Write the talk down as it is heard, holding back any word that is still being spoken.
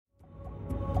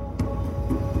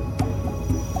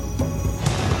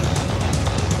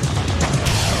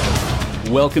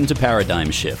Welcome to Paradigm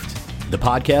Shift, the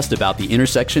podcast about the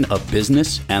intersection of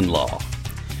business and law.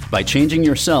 By changing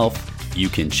yourself, you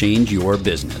can change your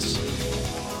business.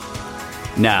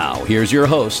 Now, here's your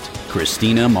host,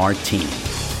 Christina Martini.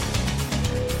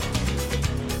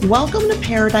 Welcome to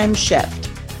Paradigm Shift.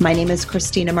 My name is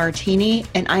Christina Martini,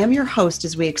 and I am your host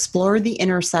as we explore the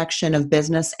intersection of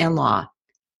business and law.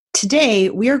 Today,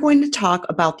 we are going to talk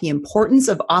about the importance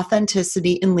of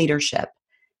authenticity in leadership.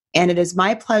 And it is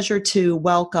my pleasure to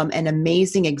welcome an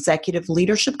amazing executive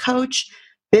leadership coach,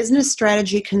 business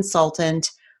strategy consultant,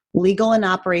 legal and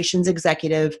operations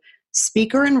executive,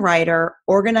 speaker and writer,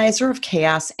 organizer of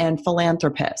chaos, and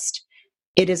philanthropist.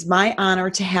 It is my honor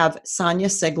to have Sonia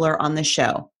Sigler on the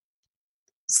show.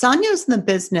 Sonia is in the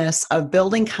business of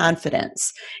building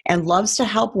confidence and loves to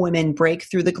help women break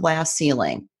through the glass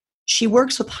ceiling. She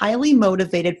works with highly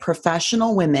motivated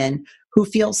professional women who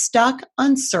feel stuck,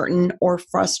 uncertain, or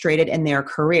frustrated in their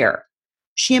career.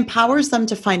 She empowers them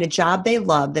to find a job they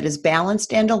love that is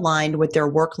balanced and aligned with their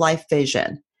work-life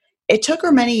vision. It took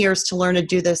her many years to learn to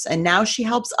do this, and now she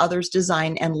helps others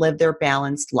design and live their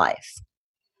balanced life.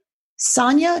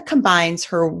 Sonia combines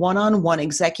her one-on-one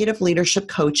executive leadership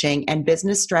coaching and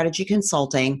business strategy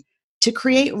consulting to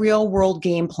create real-world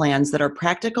game plans that are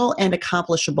practical and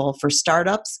accomplishable for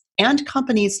startups and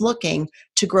companies looking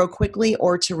to grow quickly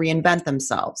or to reinvent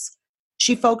themselves.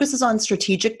 She focuses on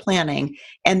strategic planning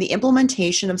and the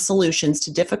implementation of solutions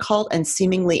to difficult and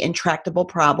seemingly intractable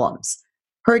problems.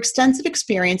 Her extensive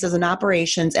experience as an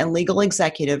operations and legal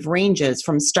executive ranges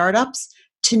from startups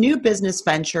to new business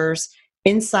ventures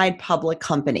inside public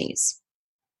companies.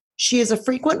 She is a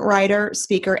frequent writer,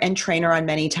 speaker, and trainer on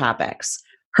many topics.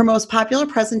 Her most popular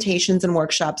presentations and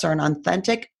workshops are on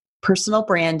authentic personal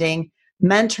branding,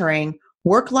 mentoring,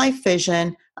 work-life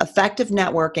vision, effective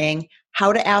networking,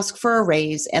 how to ask for a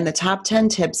raise, and the top 10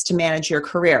 tips to manage your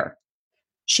career.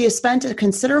 She has spent a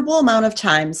considerable amount of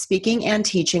time speaking and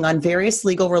teaching on various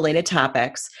legal-related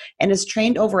topics and has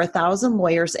trained over 1,000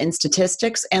 lawyers in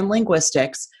statistics and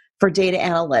linguistics for data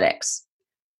analytics.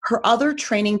 Her other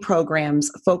training programs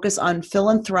focus on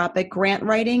philanthropic grant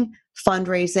writing,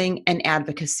 fundraising, and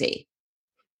advocacy.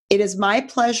 It is my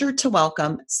pleasure to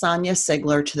welcome Sonia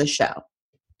Sigler to the show.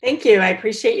 Thank you. I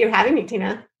appreciate you having me,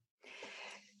 Tina.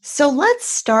 So let's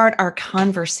start our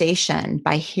conversation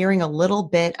by hearing a little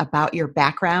bit about your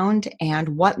background and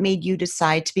what made you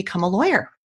decide to become a lawyer.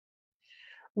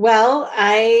 Well,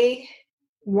 I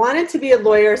wanted to be a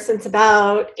lawyer since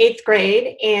about 8th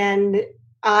grade, and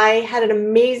I had an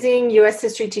amazing U.S.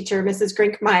 history teacher, Mrs.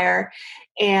 Grinkmeyer,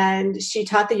 and she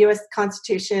taught the U.S.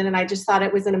 Constitution, and I just thought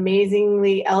it was an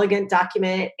amazingly elegant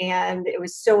document, and it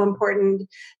was so important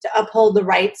to uphold the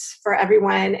rights for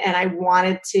everyone, and I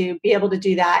wanted to be able to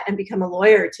do that and become a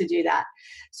lawyer to do that.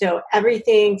 So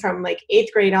everything from like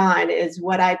 8th grade on is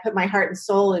what I put my heart and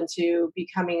soul into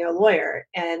becoming a lawyer,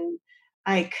 and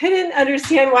I couldn't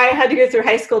understand why I had to go through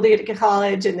high school to get to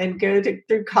college and then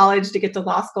through college to get to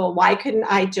law school. Why couldn't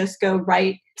I just go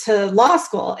right to law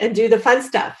school and do the fun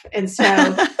stuff? And so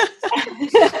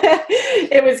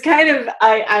it was kind of,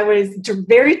 I was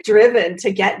very driven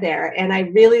to get there, and I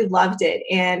really loved it.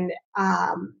 And,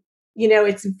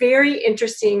 it's very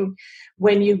interesting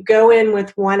when you go in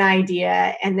with one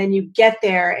idea and then you get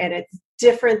there and it's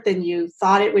different than you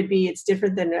thought it would be. It's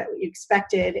different than what you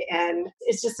expected. And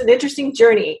it's just an interesting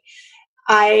journey.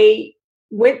 I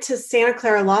went to Santa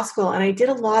Clara Law School and I did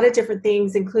a lot of different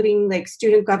things, including like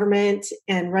student government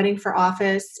and running for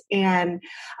office. And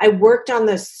I worked on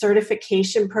the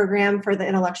certification program for the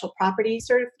intellectual property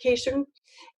certification.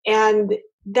 And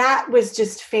that was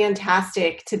just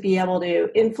fantastic to be able to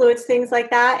influence things like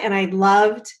that. And I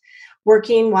loved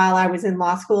working while I was in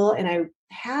law school. And I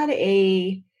had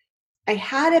a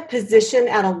position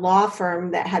at a law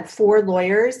firm that had 4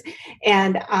 lawyers,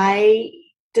 and I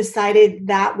decided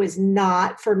that was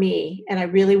not for me. And I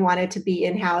really wanted to be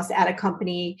in-house at a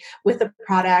company with a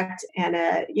product and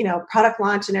a, product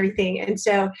launch and everything. And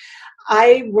so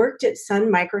I worked at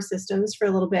Sun Microsystems for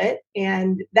a little bit,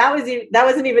 and that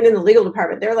wasn't even in the legal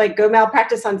department. They're like, go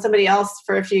malpractice on somebody else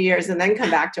for a few years and then come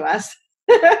back to us.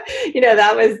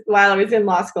 That was while I was in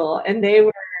law school, and they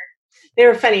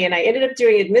were funny. And I ended up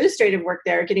doing administrative work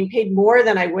there, getting paid more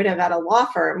than I would have at a law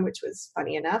firm, which was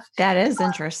funny enough. That is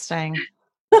interesting.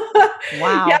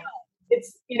 Wow. Yeah,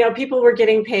 it's, people were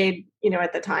getting paid,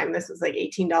 at the time, this was like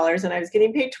 $18 and I was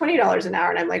getting paid $20 an hour.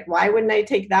 And I'm like, why wouldn't I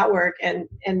take that work and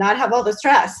not have all the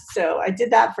stress? So I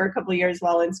did that for a couple of years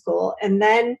while in school. And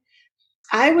then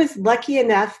I was lucky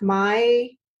enough, my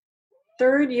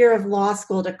 3rd year of law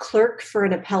school, to clerk for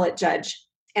an appellate judge.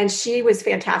 And she was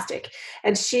fantastic.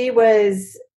 And she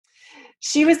was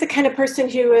she was the kind of person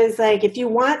who was like, if you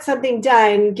want something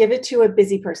done, give it to a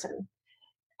busy person.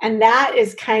 And that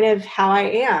is kind of how I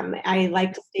am. I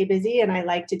like to stay busy and I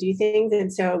like to do things.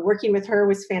 And so working with her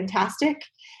was fantastic.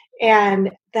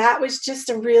 And that was just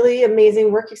a really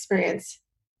amazing work experience.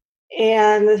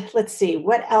 And let's see,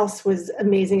 what else was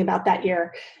amazing about that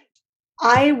year?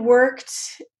 I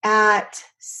worked at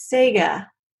Sega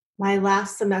my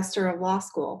last semester of law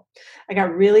school. I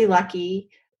got really lucky.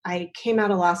 I came out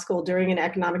of law school during an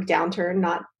economic downturn,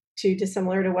 not too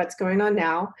dissimilar to what's going on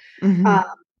now. Mm-hmm.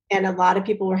 And a lot of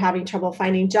people were having trouble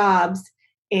finding jobs.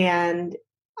 And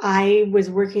I was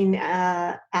working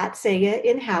at Sega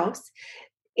in-house.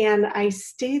 And I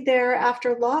stayed there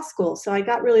after law school. So I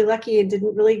got really lucky and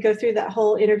didn't really go through that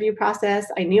whole interview process.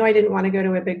 I knew I didn't want to go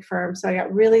to a big firm. So I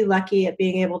got really lucky at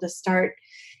being able to start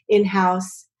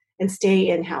in-house and stay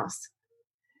in-house.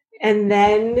 And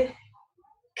then,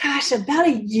 gosh, about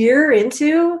a year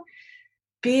into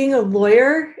being a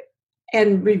lawyer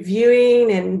and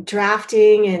reviewing and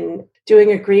drafting and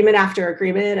doing agreement after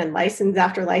agreement and license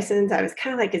after license, I was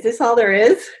kind of like, is this all there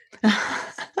is?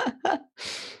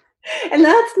 And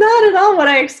that's not at all what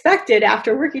I expected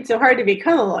after working so hard to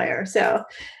become a lawyer. So,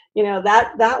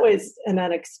 that was an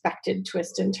unexpected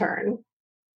twist and turn.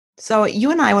 So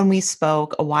you and I, when we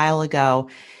spoke a while ago,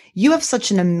 you have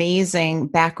such an amazing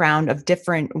background of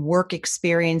different work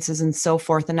experiences and so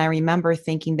forth. And I remember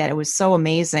thinking that it was so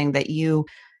amazing that you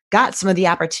got some of the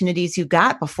opportunities you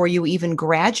got before you even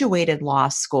graduated law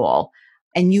school.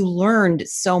 And you learned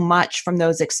so much from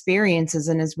those experiences.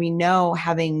 And as we know,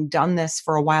 having done this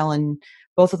for a while and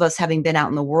both of us having been out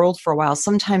in the world for a while,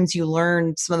 sometimes you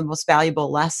learn some of the most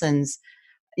valuable lessons,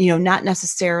 not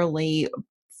necessarily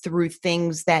through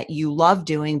things that you love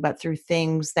doing, but through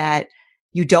things that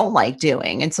you don't like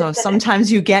doing. And so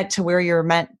sometimes you get to where you're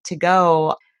meant to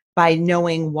go by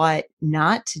knowing what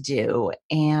not to do.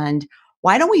 And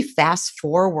why don't we fast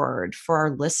forward for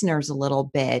our listeners a little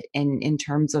bit in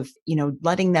terms of,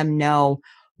 letting them know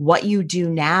what you do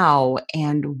now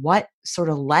and what sort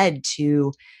of led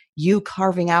to you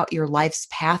carving out your life's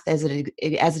path as it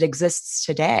exists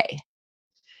today?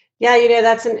 Yeah,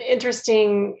 that's an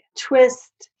interesting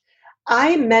twist.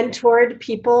 I mentored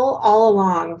people all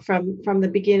along from the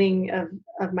beginning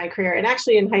of my career, and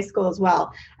actually in high school as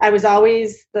well. I was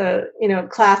always the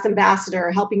class ambassador,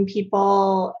 helping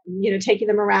people, taking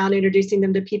them around, introducing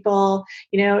them to people,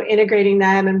 integrating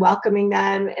them and welcoming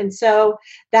them. And so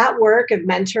that work of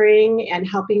mentoring and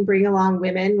helping bring along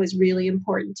women was really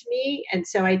important to me. And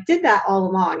so I did that all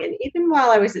along. And even while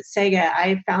I was at Sega,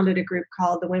 I founded a group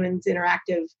called the Women's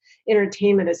Interactive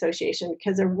Entertainment Association,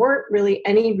 because there weren't really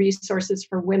any resources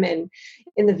for women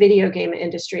in the video game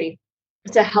industry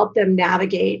to help them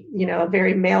navigate, a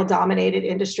very male-dominated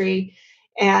industry.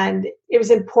 And it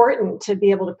was important to be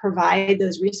able to provide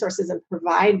those resources and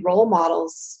provide role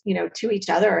models, to each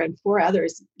other and for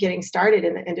others getting started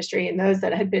in the industry, and those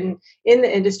that had been in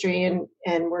the industry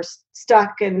and were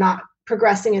stuck and not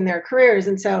progressing in their careers.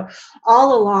 And so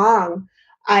all along,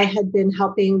 I had been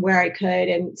helping where I could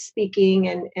and speaking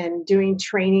and doing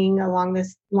training along the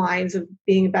lines of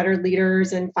being better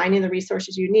leaders and finding the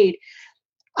resources you need.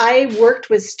 I worked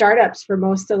with startups for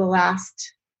most of the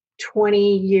last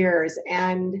 20 years,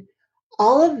 and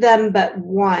all of them but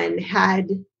one had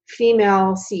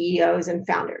female CEOs and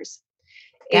founders.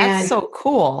 That's so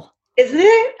cool. Isn't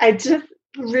it? I just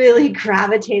really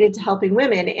gravitated to helping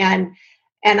women.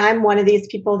 And I'm one of these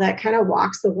people that kind of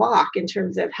walks the walk in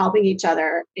terms of helping each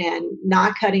other and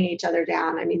not cutting each other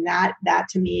down. I mean, that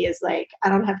to me is like, I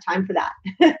don't have time for that.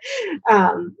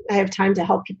 I have time to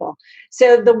help people.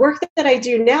 So the work that I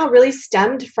do now really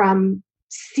stemmed from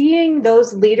seeing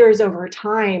those leaders over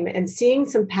time and seeing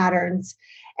some patterns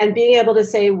and being able to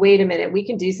say, wait a minute, we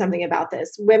can do something about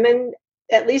this. Women,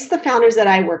 at least the founders that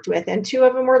I worked with, and 2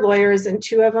 of them were lawyers and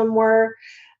 2 of them were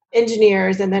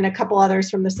engineers, and then a couple others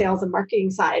from the sales and marketing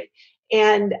side.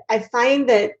 And I find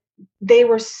that they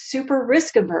were super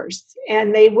risk averse,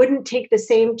 and they wouldn't take the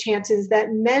same chances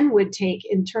that men would take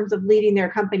in terms of leading their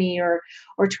company or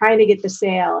trying to get the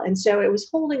sale. And so it was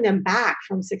holding them back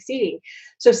from succeeding.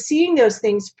 So seeing those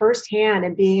things firsthand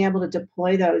and being able to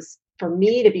deploy those for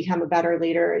me to become a better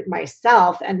leader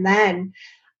myself. And then,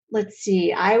 let's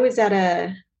see, I was at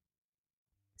a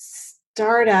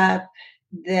startup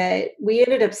that we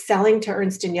ended up selling to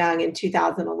Ernst & Young in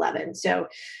 2011. So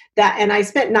that, and I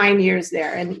spent 9 years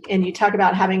there. And you talk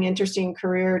about having interesting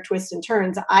career twists and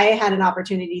turns. I had an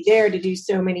opportunity there to do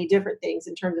so many different things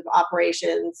in terms of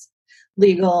operations,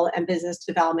 legal, and business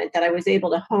development that I was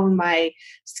able to hone my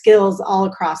skills all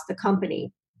across the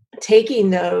company. Taking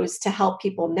those to help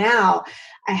people now,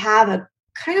 I have a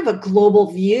kind of a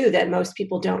global view that most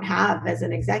people don't have as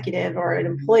an executive or an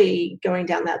employee going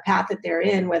down that path that they're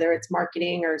in, whether it's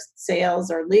marketing or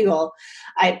sales or legal.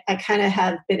 I kind of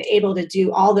have been able to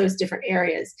do all those different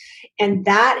areas. And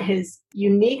that has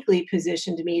uniquely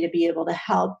positioned me to be able to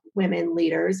help women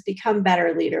leaders become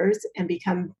better leaders and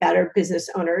become better business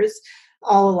owners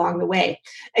all along the way.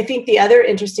 I think the other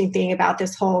interesting thing about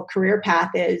this whole career path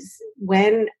is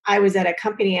when I was at a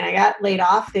company and I got laid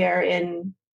off there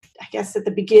in, I guess at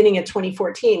the beginning of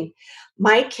 2014,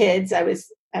 my kids, I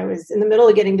was in the middle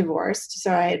of getting divorced.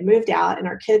 So I had moved out and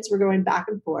our kids were going back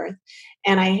and forth.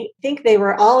 And I think they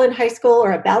were all in high school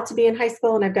or about to be in high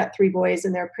school. And I've got 3 boys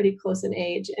and they're pretty close in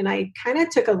age. And I kind of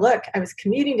took a look. I was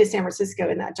commuting to San Francisco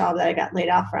in that job that I got laid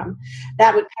off from.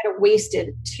 That would kind of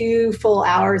wasted 2 full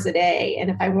hours a day.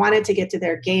 And if I wanted to get to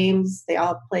their games, they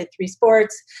all played 3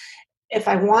 sports. If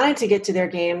I wanted to get to their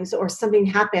games or something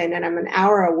happened and I'm an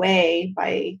hour away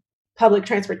by public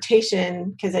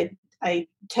transportation, because I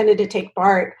tended to take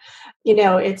BART,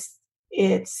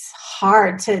 it's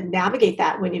hard to navigate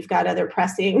that when you've got other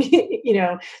pressing,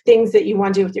 things that you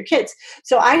want to do with your kids.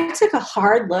 So I took a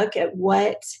hard look at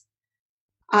what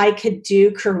I could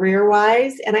do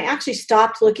career-wise, and I actually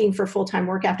stopped looking for full-time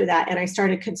work after that, and I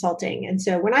started consulting. And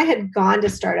so when I had gone to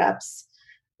startups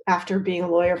after being a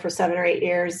lawyer for 7 or 8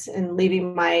 years and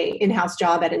leaving my in-house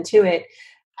job at Intuit,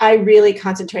 I really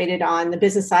concentrated on the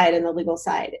business side and the legal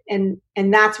side. And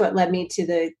that's what led me to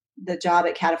the job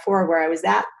at Cataphora where I was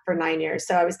at for 9 years.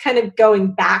 So I was kind of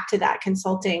going back to that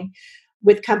consulting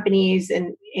with companies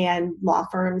and law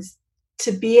firms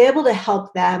to be able to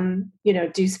help them,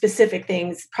 do specific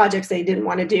things, projects they didn't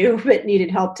want to do, but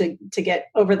needed help to get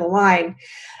over the line.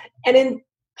 And in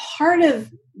part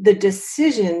of the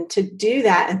decision to do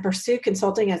that and pursue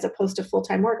consulting as opposed to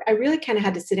full-time work, I really kind of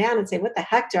had to sit down and say, what the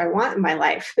heck do I want in my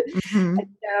life? Mm-hmm. And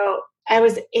so I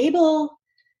was able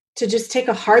to just take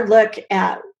a hard look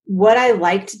at what I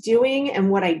liked doing and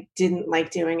what I didn't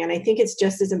like doing. And I think it's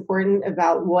just as important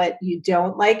about what you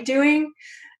don't like doing,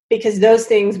 because those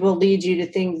things will lead you to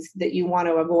things that you want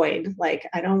to avoid. Like,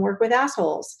 I don't work with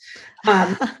assholes.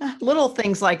 Little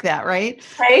things like that, right?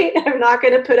 Right? I'm not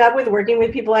going to put up with working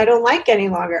with people I don't like any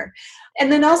longer. And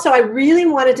then also, I really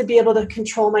wanted to be able to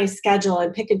control my schedule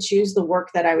and pick and choose the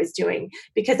work that I was doing,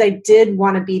 because I did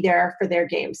want to be there for their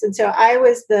games. And so I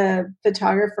was the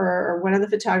photographer, or one of the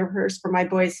photographers for my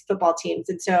boys' football teams.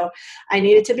 And so I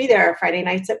needed to be there Friday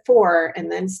nights at 4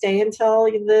 and then stay until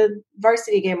the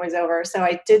varsity game was over. So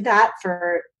I did that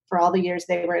for all the years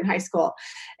they were in high school.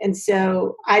 And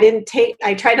so I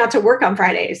tried not to work on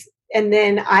Fridays. And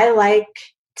then I like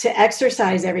to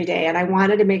exercise every day. And I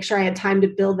wanted to make sure I had time to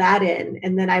build that in.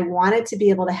 And then I wanted to be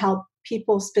able to help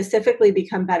people specifically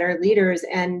become better leaders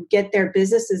and get their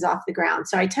businesses off the ground.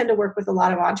 So I tend to work with a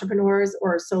lot of entrepreneurs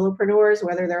or solopreneurs,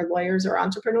 whether they're lawyers or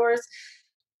entrepreneurs,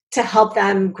 to help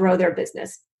them grow their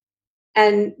business.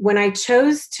 And when I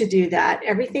chose to do that,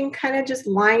 everything kind of just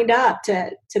lined up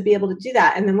to be able to do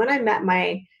that. And then when I met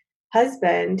my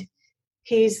husband,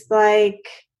 he's like,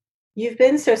 you've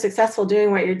been so successful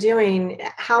doing what you're doing.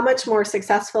 How much more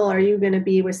successful are you going to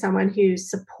be with someone who's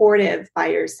supportive by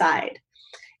your side?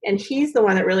 And he's the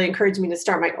one that really encouraged me to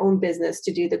start my own business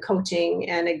to do the coaching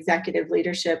and executive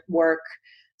leadership work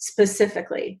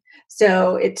specifically.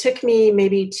 So it took me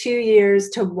maybe 2 years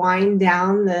to wind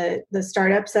down the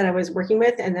startups that I was working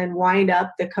with, and then wind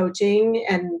up the coaching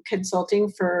and consulting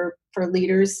for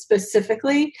leaders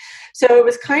specifically. So it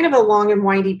was kind of a long and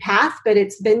windy path, but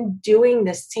it's been doing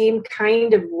the same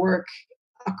kind of work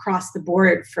across the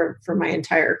board for my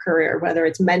entire career, whether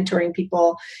it's mentoring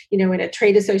people, in a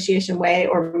trade association way,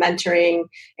 or mentoring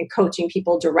and coaching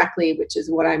people directly, which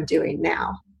is what I'm doing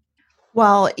now.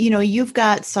 Well, you've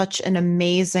got such an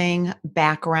amazing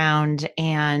background,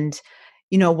 and,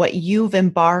 what you've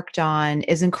embarked on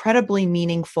is incredibly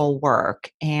meaningful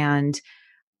work. And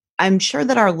I'm sure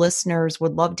that our listeners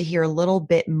would love to hear a little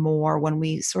bit more when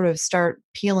we sort of start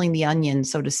peeling the onion,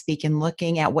 so to speak, and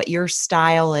looking at what your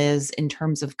style is in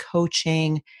terms of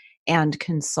coaching and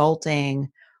consulting.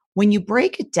 When you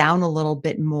break it down a little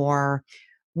bit more,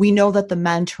 we know that the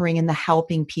mentoring and the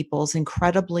helping people is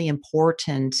incredibly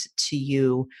important to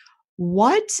you.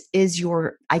 What is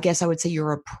your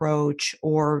approach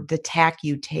or the tack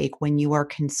you take when you are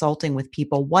consulting with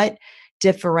people? What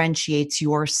differentiates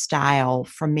your style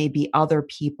from maybe other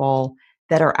people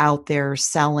that are out there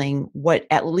selling what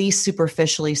at least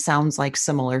superficially sounds like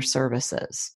similar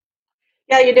services?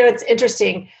 Yeah, it's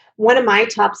interesting. One of my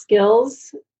top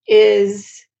skills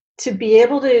is to be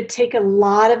able to take a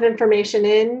lot of information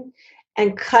in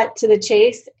and cut to the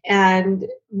chase and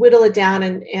whittle it down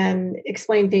and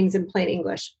explain things in plain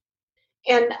English.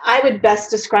 And I would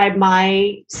best describe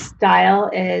my style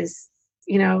as,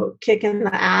 kicking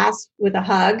the ass with a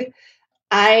hug.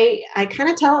 I kind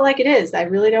of tell it like it is. I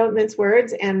really don't mince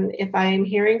words. And if I'm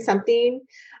hearing something,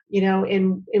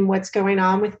 in what's going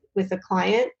on with a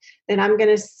client, then I'm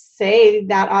going to say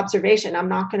that observation. I'm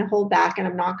not going to hold back and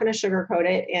I'm not going to sugarcoat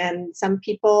it. And some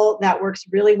people that works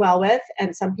really well with,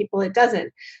 and some people it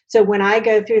doesn't. So when I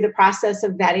go through the process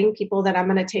of vetting people that I'm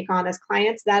going to take on as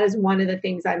clients, that is one of the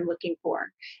things I'm looking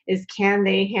for is, can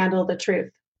they handle the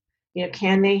truth?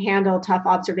 Can they handle tough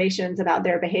observations about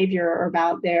their behavior or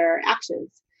about their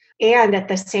actions? And at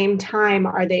the same time,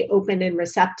 are they open and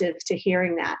receptive to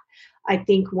hearing that? I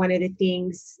think one of the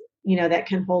things, that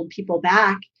can hold people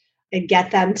back and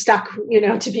get them stuck,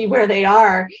 to be where they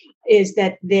are, is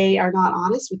that they are not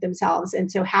honest with themselves.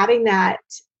 And so having that,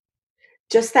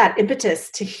 just that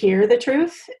impetus to hear the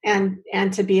truth and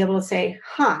to be able to say,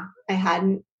 I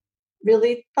hadn't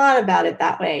really thought about it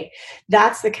that way.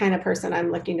 That's the kind of person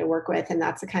I'm looking to work with. And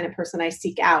that's the kind of person I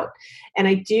seek out. And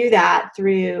I do that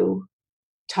through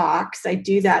talks. I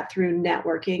do that through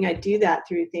networking. I do that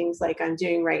through things like I'm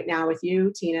doing right now with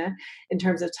you, Tina, in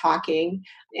terms of talking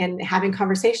and having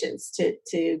conversations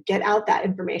to get out that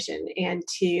information and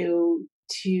to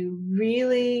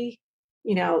really,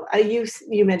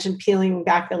 you mentioned peeling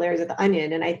back the layers of the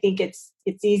onion. And I think it's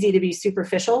easy to be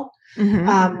superficial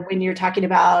when you're talking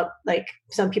about, like,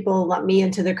 some people lump me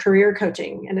into the career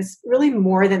coaching, and it's really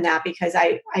more than that, because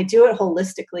I do it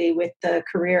holistically with the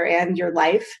career and your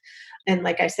life. And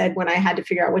like I said, when I had to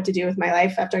figure out what to do with my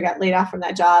life after I got laid off from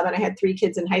that job, and I had 3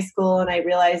 kids in high school, and I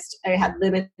realized I had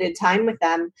limited time with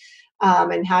them,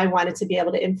 and how I wanted to be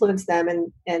able to influence them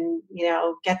and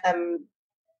get them,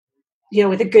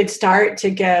 with a good start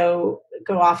to go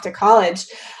off to college,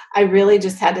 I really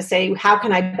just had to say, how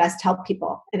can I best help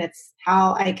people? And it's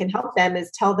how I can help them is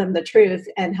tell them the truth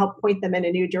and help point them in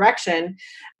a new direction,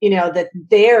 that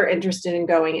they're interested in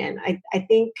going in. I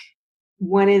think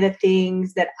one of the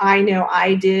things that I know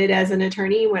I did as an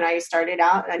attorney when I started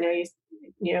out, I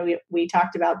know we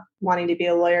talked about wanting to be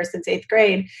a lawyer since 8th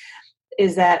grade,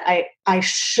 is that I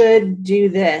should do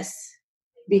this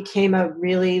became a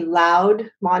really loud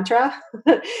mantra.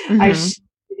 I should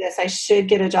do this. I should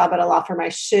get a job at a law firm. I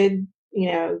should,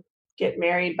 get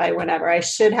married by whenever. I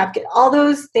should have all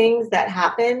those things that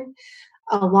happen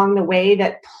along the way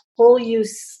that pull you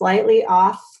slightly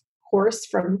off course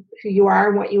from who you are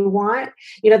and what you want.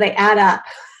 They add up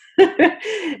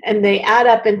and they add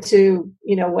up into,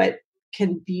 what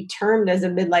can be termed as a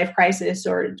midlife crisis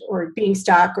or being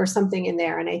stuck or something in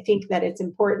there. And I think that it's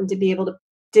important to be able to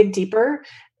dig deeper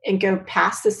and go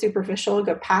past the superficial,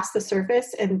 go past the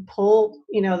surface and pull,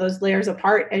 those layers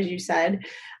apart, as you said,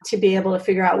 to be able to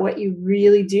figure out what you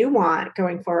really do want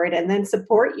going forward and then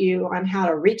support you on how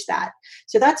to reach that.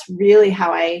 So that's really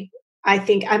how I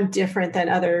think I'm different than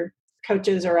other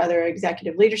coaches or other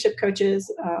executive leadership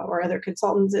coaches or other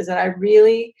consultants, is that I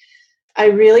really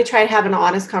try to have an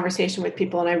honest conversation with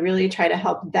people, and I really try to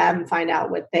help them find out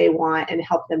what they want and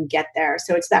help them get there.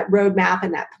 So it's that roadmap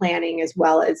and that planning, as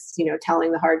well as,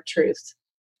 telling the hard truth.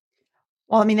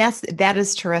 Well, I mean, that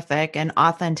is terrific. And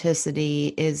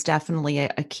authenticity is definitely a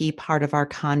key part of our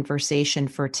conversation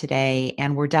for today.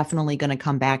 And we're definitely going to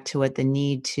come back to it, the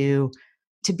need to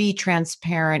be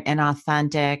transparent and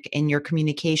authentic in your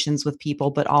communications with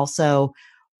people, but also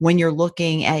when you're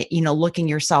looking at, looking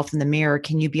yourself in the mirror,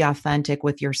 can you be authentic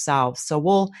with yourself? So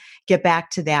we'll get back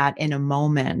to that in a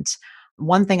moment.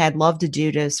 One thing I'd love to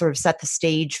do to sort of set the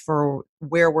stage for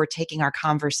where we're taking our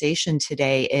conversation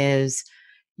today is,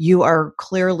 you are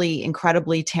clearly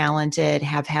incredibly talented,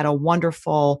 have had a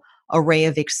wonderful array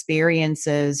of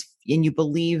experiences, and you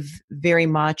believe very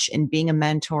much in being a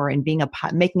mentor and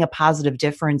making a positive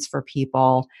difference for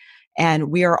people.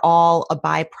 And we are all a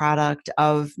byproduct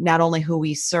of not only who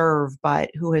we serve,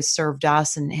 but who has served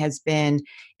us and has been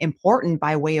important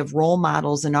by way of role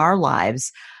models in our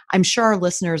lives. I'm sure our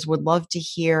listeners would love to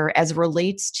hear, as it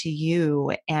relates to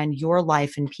you and your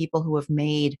life and people who have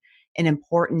made an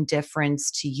important difference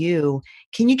to you.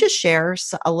 Can you just share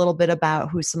a little bit about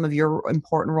who some of your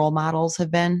important role models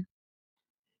have been?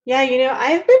 Yeah,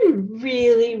 I've been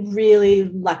really, really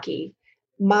lucky.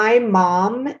 My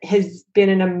mom has been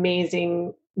an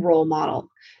amazing role model.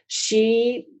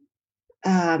 She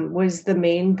was the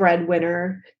main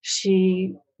breadwinner.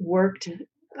 She worked,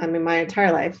 my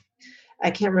entire life. I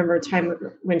can't remember a time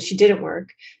when she didn't work.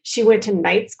 She went to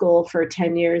night school for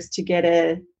 10 years to get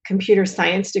a computer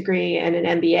science degree and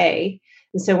an MBA.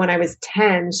 And so when I was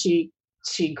 10, she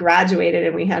graduated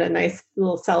and we had a nice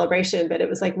little celebration, but it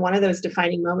was like one of those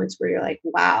defining moments where you're like,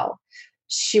 wow,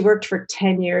 she worked for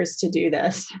 10 years to do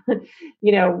this.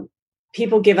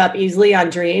 people give up easily on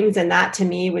dreams. And that to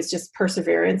me was just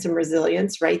perseverance and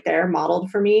resilience right there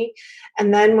modeled for me.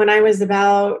 And then when I was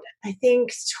about, I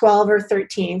think 12 or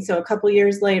 13, so a couple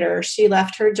years later, she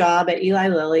left her job at Eli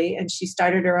Lilly and she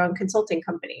started her own consulting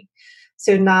company.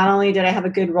 So not only did I have a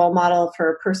good role model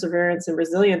for perseverance and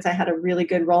resilience, I had a really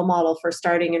good role model for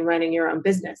starting and running your own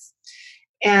business.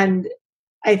 And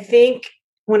I think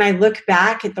when I look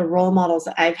back at the role models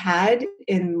I've had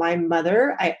in my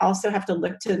mother, I also have to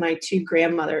look to my two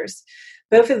grandmothers.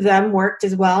 Both of them worked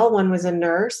as well. One was a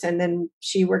nurse, and then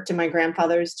she worked in my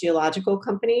grandfather's geological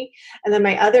company. And then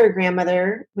my other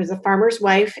grandmother was a farmer's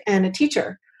wife and a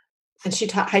teacher. And she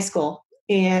taught high school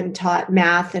and taught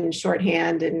math and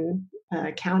shorthand and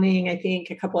accounting, I think,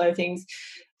 a couple other things.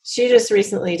 She just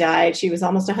recently died. She was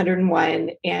almost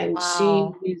 101, and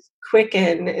Wow. she was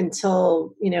quickened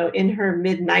until, in her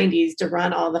mid 90s to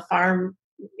run all the farm,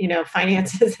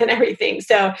 finances and everything.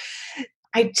 So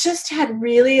I just had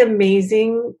really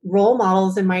amazing role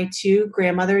models in my two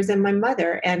grandmothers and my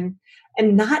mother. And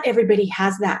not everybody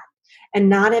has that. And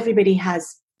not everybody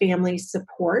has family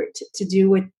support to do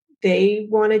what they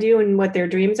want to do and what their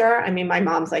dreams are. I mean, my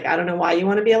mom's like, I don't know why you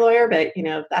want to be a lawyer, but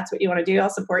if that's what you want to do, I'll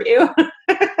support you.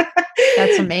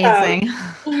 That's amazing.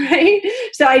 Right.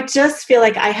 So I just feel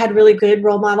like I had really good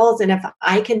role models. And if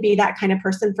I can be that kind of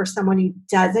person for someone who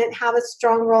doesn't have a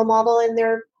strong role model in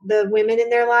the women in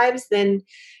their lives, then,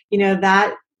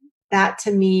 that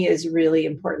to me is really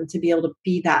important, to be able to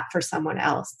be that for someone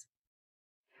else.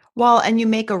 Well, and you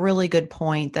make a really good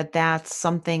point that that's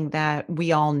something that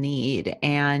we all need.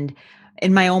 And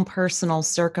in my own personal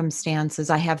circumstances,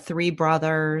 I have three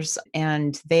brothers,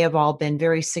 and they have all been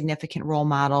very significant role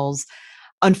models.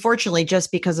 Unfortunately,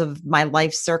 just because of my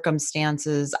life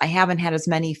circumstances, I haven't had as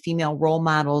many female role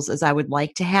models as I would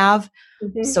like to have.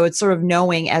 Hmm. So it's sort of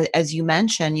knowing, as you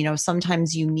mentioned,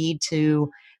 sometimes you need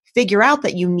to figure out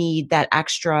that you need that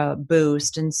extra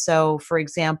boost. And so, for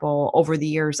example, over the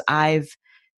years, I've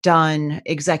done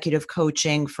executive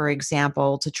coaching, for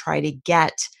example, to try to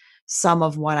get some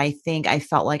of what I think I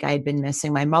felt like I had been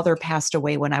missing. My mother passed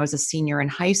away when I was a senior in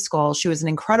high school. She was an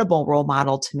incredible role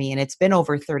model to me, and it's been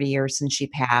over 30 years since she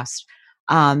passed.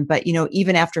 But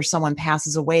even after someone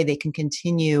passes away, they can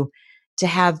continue to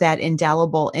have that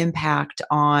indelible impact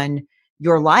on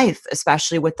your life,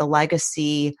 especially with the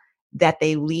legacy that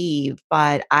they leave.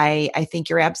 But I think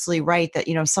you're absolutely right that,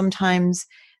 sometimes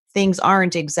things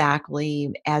aren't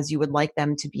exactly as you would like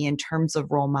them to be in terms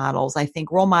of role models. I think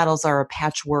role models are a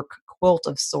patchwork quilt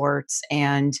of sorts,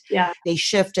 and Yeah. they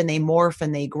shift and they morph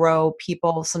and they grow.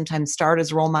 People sometimes start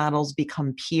as role models,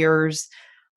 become peers,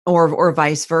 or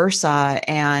vice versa.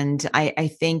 And I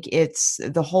think it's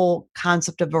the whole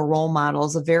concept of a role model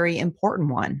is a very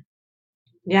important one.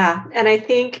 Yeah. And I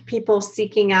think people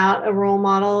seeking out a role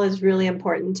model is really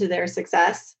important to their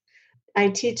success. I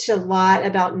teach a lot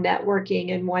about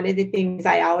networking, and one of the things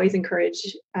I always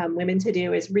encourage women to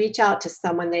do is reach out to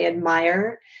someone they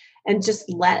admire and just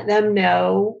let them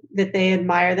know that they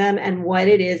admire them and what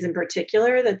it is in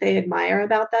particular that they admire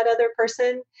about that other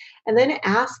person. And then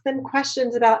ask them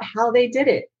questions about how they did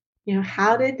it.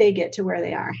 How did they get to where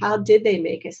they are? How did they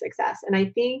make a success? And I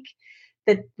think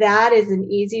that is an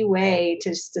easy way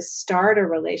to start a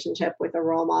relationship with a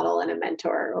role model and a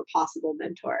mentor or possible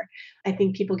mentor. I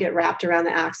think people get wrapped around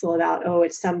the axle about, oh,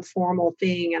 it's some formal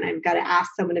thing and I've got to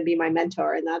ask someone to be my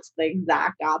mentor. And that's the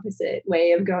exact opposite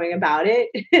way of going about it,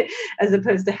 as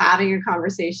opposed to having a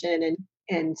conversation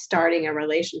and starting a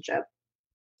relationship.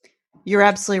 You're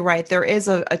absolutely right. There is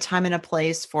a time and a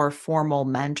place for formal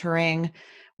mentoring,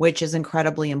 which is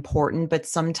incredibly important. But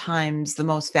sometimes the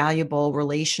most valuable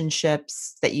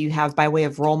relationships that you have by way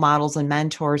of role models and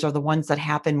mentors are the ones that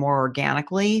happen more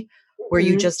organically, where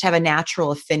you Mhm. just have a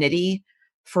natural affinity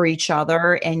for each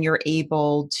other and you're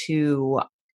able to,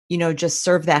 just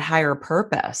serve that higher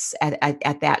purpose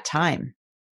at that time.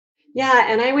 Yeah,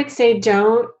 and I would say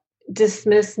don't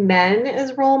dismiss men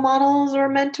as role models or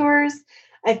mentors.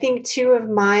 I think two of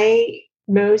my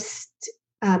most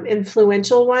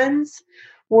influential ones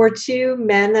were two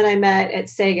men that I met at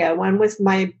Sega. One was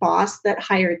my boss that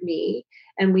hired me,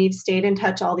 and we've stayed in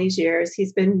touch all these years.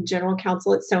 He's been general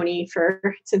counsel at Sony for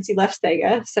since he left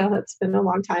Sega, so that's been a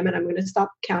long time, and I'm going to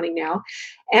stop counting now.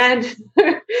 And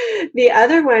the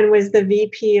other one was the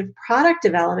VP of product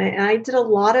development, and I did a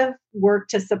lot of work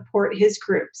to support his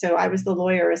group. So I was the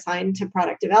lawyer assigned to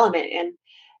product development, and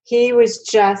he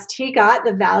got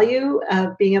the value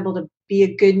of being able to be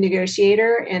a good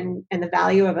negotiator and the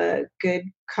value of a good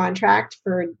contract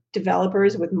for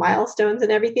developers with milestones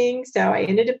and everything. So I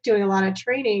ended up doing a lot of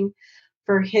training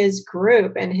for his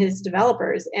group and his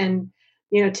developers. And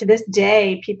to this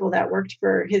day, people that worked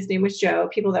for, his name was Joe,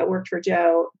 people that worked for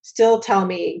Joe still tell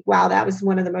me, wow, that was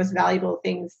one of the most valuable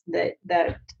things that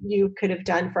you could have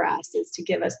done for us, is to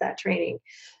give us that training.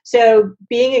 So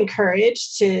being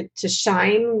encouraged to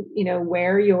shine,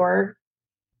 where your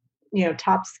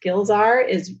top skills are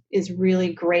is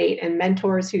really great. And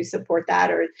mentors who support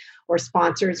that, or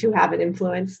sponsors who have an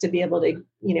influence to be able to,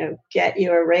 get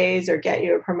you a raise or get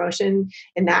you a promotion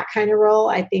in that kind of role,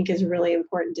 I think is really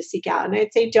important to seek out. And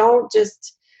I'd say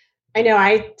I know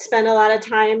I spend a lot of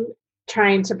time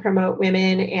trying to promote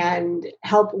women and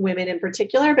help women in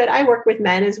particular, but I work with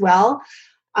men as well.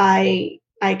 I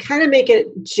kind of make it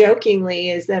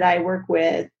jokingly is that I work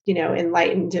with,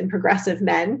 enlightened and progressive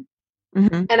men.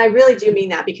 Mm-hmm. And I really do mean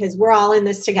that, because we're all in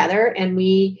this together and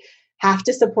we have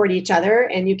to support each other.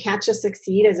 And you can't just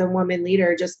succeed as a woman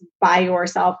leader just by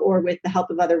yourself or with the help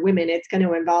of other women. It's going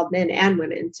to involve men and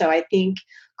women. So I think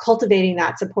cultivating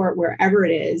that support wherever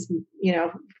it is,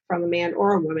 from a man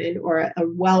or a woman or a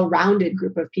well-rounded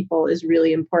group of people, is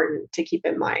really important to keep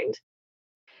in mind.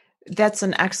 That's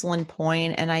an excellent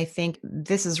point. And I think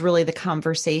this is really the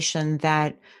conversation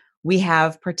that we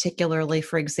have, particularly,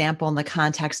 for example, in the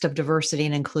context of diversity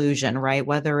and inclusion, right?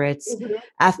 Whether it's Mm-hmm.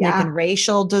 ethnic Yeah. and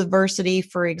racial diversity,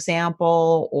 for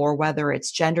example, or whether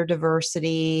it's gender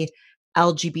diversity,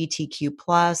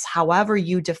 LGBTQ+, however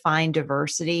you define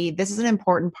diversity, this is an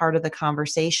important part of the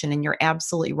conversation. And you're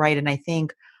absolutely right. And I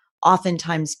think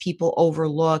oftentimes people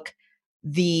overlook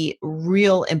the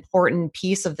real important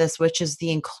piece of this, which is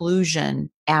the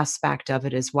inclusion aspect of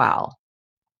it as well.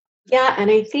 Yeah, and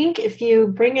I think if you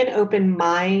bring an open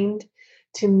mind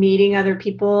to meeting other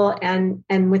people, and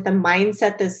with a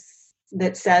mindset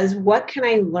that says, what can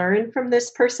I learn from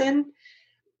this person,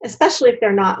 especially if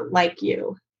they're not like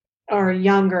you, or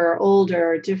younger, or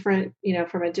older, or different,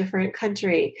 from a different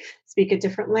country, speak a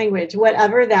different language,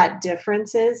 whatever that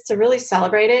difference is, to really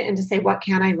celebrate it and to say, what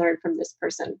can I learn from this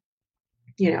person?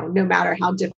 No matter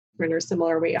how different or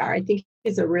similar we are, I think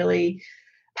is a really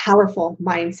powerful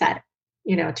mindset,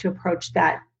 to approach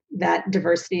that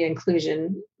diversity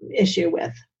inclusion issue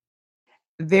with.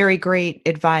 Very great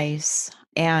advice.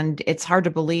 And it's hard to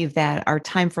believe that our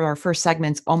time for our first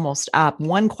segment's almost up.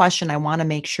 One question I want to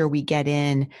make sure we get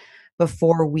in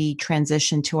before we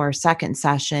transition to our second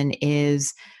session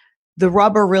is, the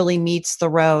rubber really meets the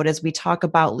road as we talk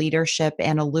about leadership,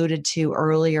 and alluded to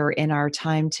earlier in our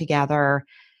time together,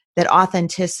 that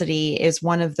authenticity is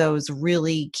one of those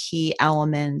really key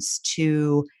elements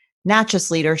to not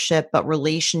just leadership, but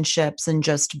relationships and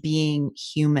just being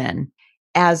human.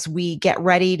 As we get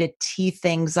ready to tee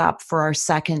things up for our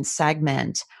second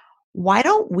segment, why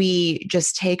don't we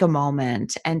just take a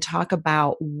moment and talk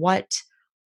about what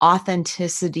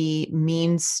authenticity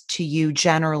means to you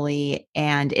generally,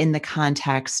 and in the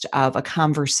context of a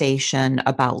conversation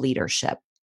about leadership?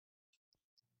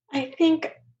 I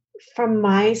think from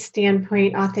my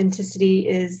standpoint, authenticity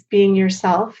is being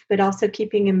yourself, but also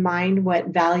keeping in mind what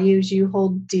values you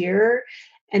hold dear,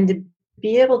 and to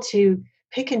be able to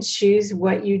pick and choose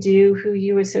what you do, who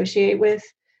you associate with,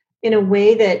 in a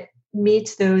way that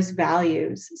meets those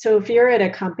values. So if you're at a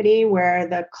company where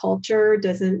the culture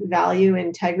doesn't value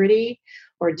integrity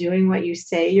or doing what you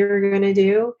say you're going to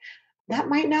do, that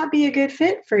might not be a good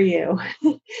fit for you.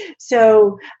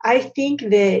 So I think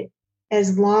that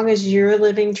as long as you're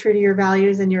living true to your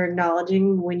values and you're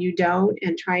acknowledging when you don't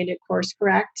and trying to course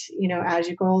correct, as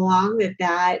you go along,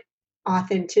 that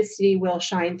authenticity will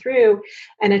shine through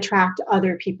and attract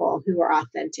other people who are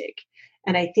authentic.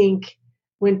 And I think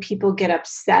when people get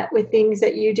upset with things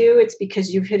that you do, it's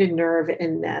because you've hit a nerve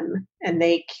in them and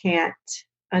they can't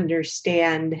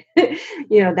understand,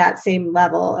 that same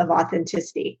level of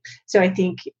authenticity. So I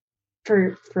think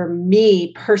for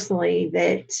me personally,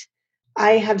 that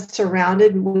I have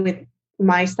surrounded with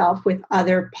myself with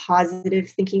other positive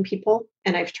thinking people,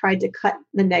 and I've tried to cut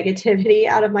the negativity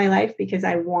out of my life because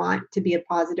I want to be a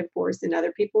positive force in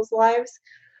other people's lives.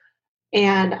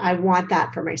 And I want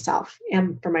that for myself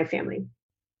and for my family.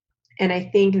 And I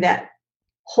think that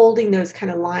holding those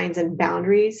kind of lines and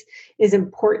boundaries is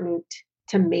important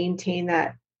to maintain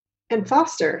that and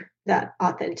foster that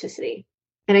authenticity.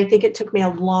 And I think it took me a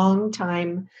long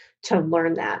time to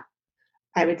learn that.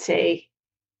 I would say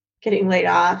getting laid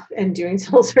off and doing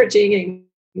soul searching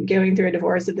and going through a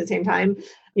divorce at the same time,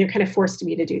 kind of forced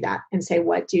me to do that and say,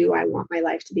 what do I want my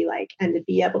life to be like? And to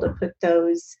be able to put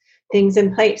those things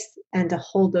in place and to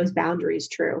hold those boundaries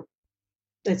true.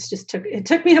 It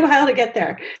took me a while to get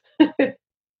there.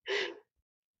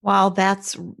 Well,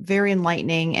 that's very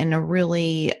enlightening and a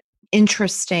really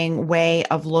interesting way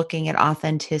of looking at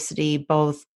authenticity,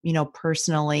 both,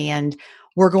 personally. And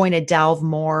we're going to delve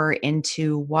more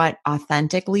into what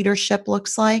authentic leadership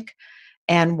looks like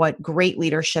and what great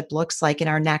leadership looks like in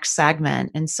our next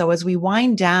segment. And so as we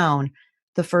wind down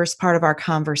the first part of our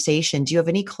conversation, do you have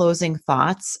any closing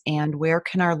thoughts, and where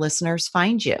can our listeners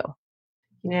find you?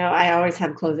 I always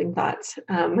have closing thoughts.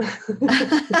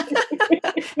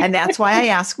 And that's why I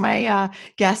ask my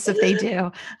guests if they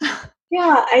do.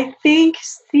 Yeah, I think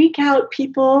seek out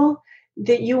people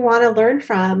that you want to learn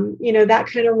from, that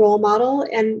kind of role model.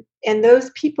 And those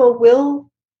people will,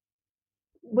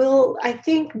 I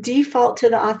think, default to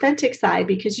the authentic side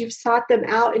because you've sought them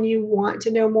out and you want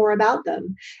to know more about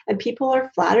them. And people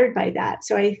are flattered by that.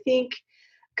 So I think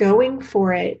going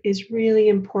for it is really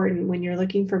important when you're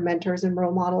looking for mentors and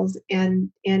role models,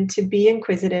 and to be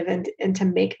inquisitive and to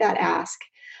make that ask.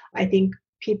 I think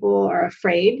people are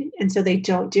afraid, and so they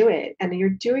don't do it. And you're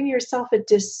doing yourself a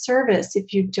disservice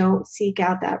if you don't seek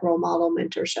out that role model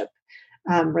mentorship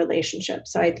relationship.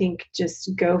 So I think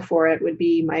just go for it would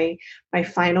be my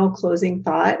final closing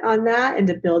thought on that, and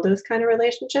to build those kind of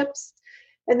relationships.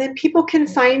 And then people can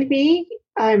find me.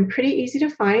 I'm pretty easy to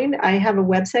find. I have a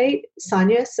website,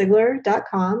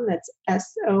 sonyasigler.com. That's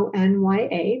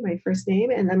SONYA, my first name,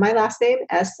 and then my last name,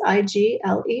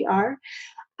 SIGLER.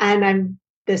 And I'm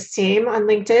the same on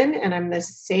LinkedIn, and I'm the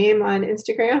same on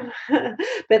Instagram.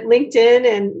 But LinkedIn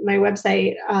and my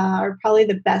website are probably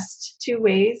the best two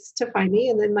ways to find me.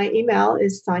 And then my email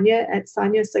is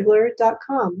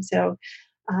sonya@sonyasigler.com. So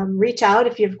reach out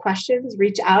if you have questions.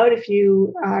 Reach out if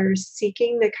you are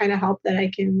seeking the kind of help that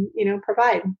I can,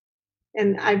 provide.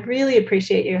 And I really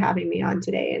appreciate you having me on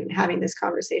today and having this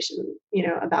conversation,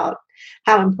 about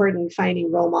how important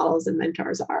finding role models and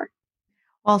mentors are.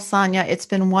 Well, Sonya, it's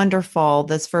been wonderful,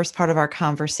 this first part of our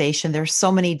conversation. There's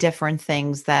so many different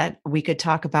things that we could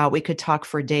talk about. We could talk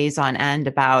for days on end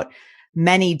about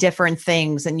many different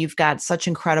things, and you've got such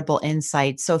incredible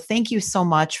insights. So thank you so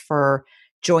much for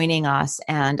joining us,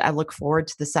 and I look forward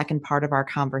to the second part of our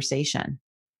conversation.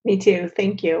 Me too.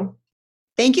 Thank you.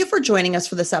 Thank you for joining us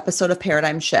for this episode of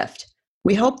Paradigm Shift.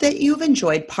 We hope that you've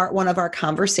enjoyed part 1 of our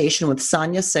conversation with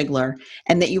Sonya Sigler,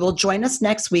 and that you will join us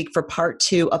next week for part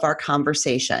 2 of our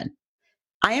conversation.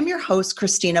 I am your host,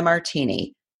 Christina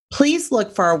Martini. Please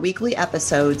look for our weekly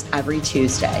episodes every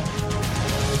Tuesday.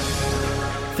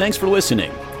 Thanks for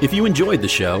listening. If you enjoyed the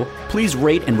show, please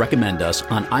rate and recommend us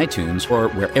on iTunes or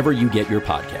wherever you get your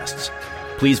podcasts.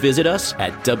 Please visit us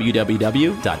at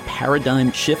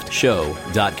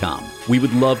www.paradigmshiftshow.com. We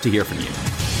would love to hear from you.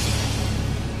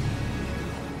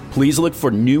 Please look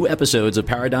for new episodes of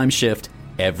Paradigm Shift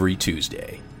every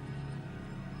Tuesday.